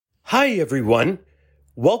Hi, everyone.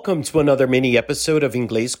 Welcome to another mini episode of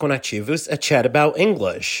Inglês com Nativos, a chat about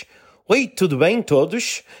English. Oi, tudo bem,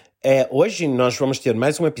 todos? Hoje nós vamos ter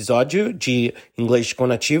mais um episódio de Inglês com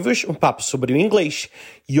Nativos, um papo sobre o inglês.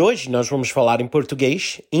 E hoje nós vamos falar em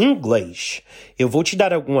português e inglês. Eu vou te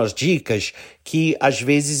dar algumas dicas que, às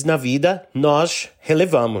vezes, na vida, nós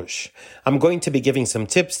relevamos. I'm going to be giving some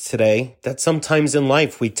tips today that sometimes in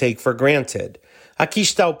life we take for granted. Aqui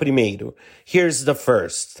está o primeiro. Here's the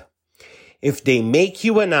first. If they make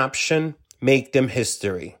you an option, make them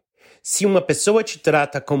history. Se uma pessoa te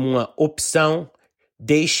trata como uma opção,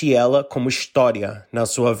 deixe ela como história na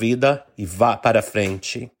sua vida e vá para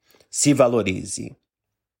frente. Se valorize.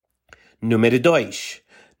 Número 2.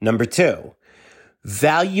 Number 2.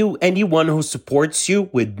 Value anyone who supports you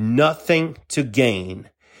with nothing to gain.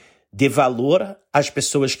 Dê valor às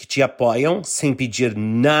pessoas que te apoiam sem pedir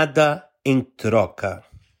nada em troca.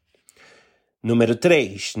 Número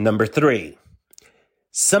 3. Number 3.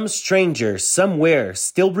 Some stranger somewhere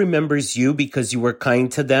still remembers you because you were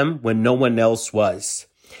kind to them when no one else was.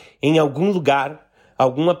 Em algum lugar,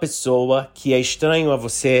 alguma pessoa que é estranho a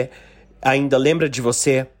você ainda lembra de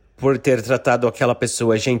você por ter tratado aquela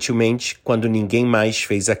pessoa gentilmente quando ninguém mais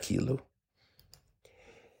fez aquilo.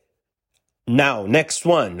 Now, next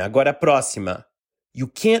one. Agora a próxima. You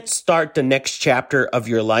can't start the next chapter of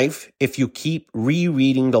your life if you keep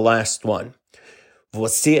rereading the last one.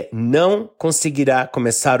 Você não conseguirá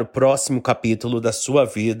começar o próximo capítulo da sua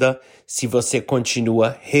vida se você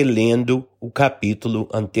continua relendo o capítulo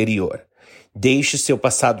anterior. Deixe seu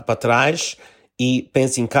passado para trás e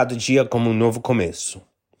pense em cada dia como um novo começo.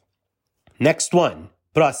 Next one.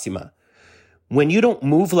 Próxima. When you don't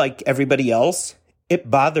move like everybody else, it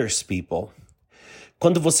bothers people.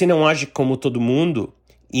 Quando você não age como todo mundo,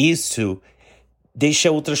 isso deixa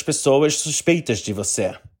outras pessoas suspeitas de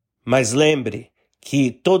você. Mas lembre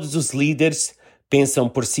que todos os líderes pensam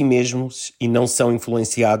por si mesmos e não são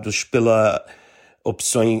influenciados pelas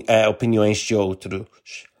opiniões de outros.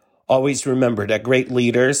 Always remember that great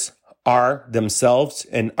leaders are themselves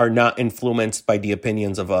and are not influenced by the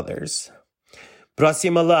opinions of others.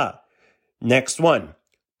 Próxima lá. Next one.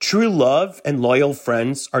 True love and loyal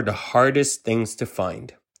friends are the hardest things to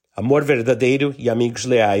find. Amor verdadeiro e amigos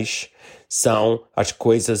leais são as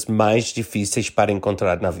coisas mais difíceis para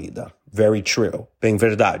encontrar na vida. Very true. Bem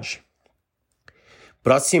verdade.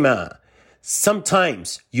 Próxima.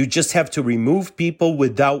 Sometimes you just have to remove people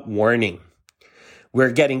without warning.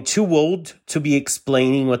 We're getting too old to be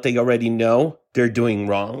explaining what they already know they're doing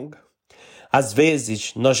wrong. Às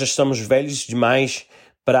vezes, nós já estamos velhos demais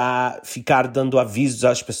para ficar dando avisos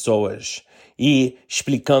às pessoas e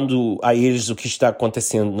explicando a eles o que está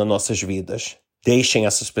acontecendo nas nossas vidas. Deixem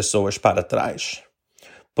essas pessoas para trás.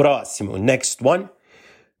 Próximo, next one.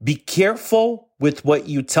 Be careful with what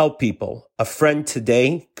you tell people. A friend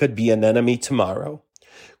today could be an enemy tomorrow.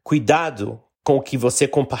 Cuidado com o que você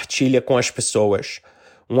compartilha com as pessoas.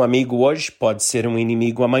 Um amigo hoje pode ser um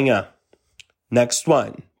inimigo amanhã. Next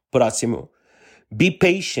one. Próximo. Be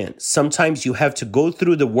patient. Sometimes you have to go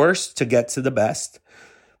through the worst to get to the best.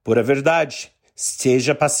 Pura verdade.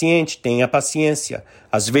 Seja paciente, tenha paciência.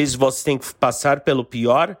 Às vezes você tem que passar pelo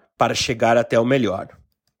pior para chegar até o melhor.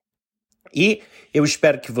 E eu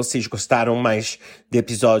espero que vocês gostaram mais do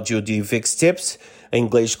episódio de Fix Tips,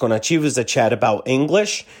 Inglês com Nativos, a chat about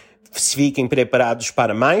English. Fiquem preparados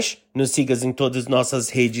para mais. Nos sigas em todas as nossas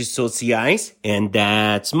redes sociais. And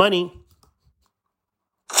that's money.